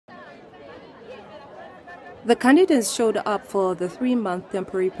The candidates showed up for the 3-month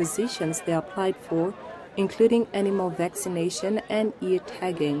temporary positions they applied for, including animal vaccination and ear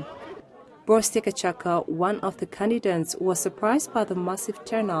tagging. Borsteka Chaka, one of the candidates, was surprised by the massive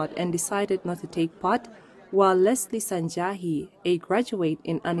turnout and decided not to take part, while Leslie Sanjahi, a graduate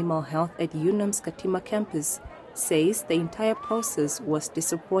in animal health at UNAM's Katima campus, says the entire process was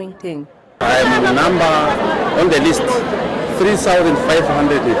disappointing. I'm number on the list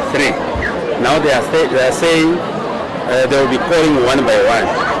 3,503. Now they are saying they will be calling one by one.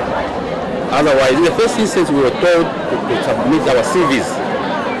 Otherwise, in the first instance, we were told to submit our CVs.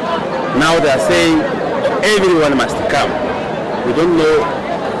 Now they are saying everyone must come. We don't know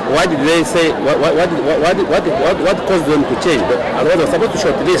why did they say what caused them to change. Otherwise, they were supposed to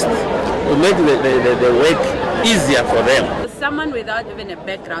shortlist to make the work easier for them. Someone without even a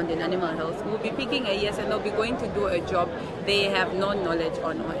background in animal health will be picking a yes and they'll be going to do a job they have no knowledge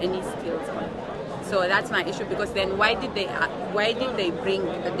on or any skills on. So that's my issue, because then why did they bring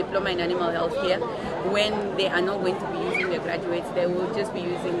a diploma in animal health here when they are not going to be using the graduates? They will just be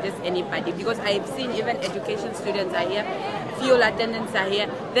using just anybody, because I've seen even education students are here, field attendants are here,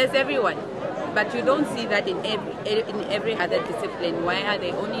 there's everyone. But you don't see that in every other discipline. Why are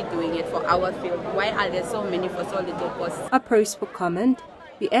they only doing it for our field? Why are there so many for so little cost? Appraised for comment,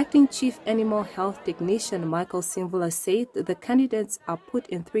 the acting chief animal health technician Michael Simvula said that the candidates are put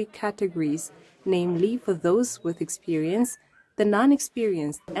in 3 categories, namely for those with experience, the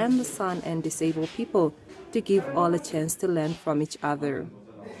non-experienced, and the son and disabled people, to give all a chance to learn from each other.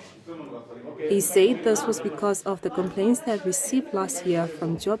 He said this was because of the complaints that received last year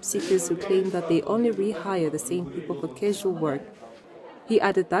from job seekers who claimed that they only rehire the same people for casual work. He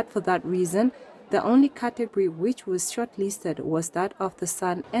added that for that reason, the only category which was shortlisted was that of the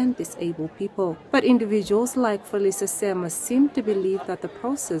son and disabled people. But individuals like Felisa Sema seem to believe that the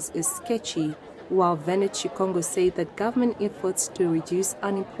process is sketchy, while Venet Chikongo said that government efforts to reduce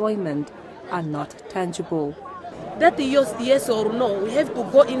unemployment are not tangible. That yes or no, we have to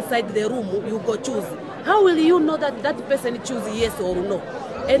go inside the room, you go choose. How will you know that that person choose yes or no?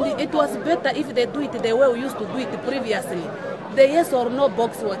 And it was better if they do it the way we used to do it previously. The yes or no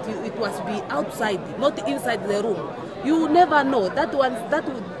box, it was be outside, not inside the room. You never know. That's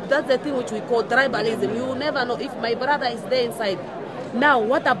the thing which we call tribalism. You never know if my brother is there inside. Now,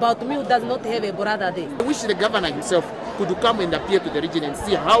 what about me who does not have a brother there? I wish the governor himself could come and appear to the region and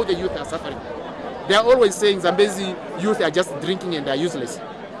see how the youth are suffering. They are always saying Zambezi youth are just drinking and are useless.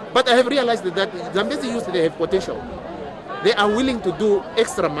 But I have realized that Zambezi youth, they have potential. They are willing to do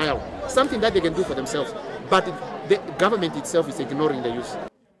extra mile, something that they can do for themselves. But the government itself is ignoring the youth.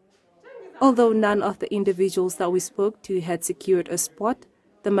 Although none of the individuals that we spoke to had secured a spot,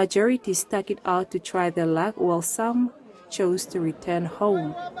 the majority stuck it out to try their luck, while some chose to return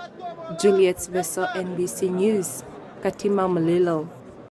home. Juliet Sveso, NBC News, Katima Mulilo.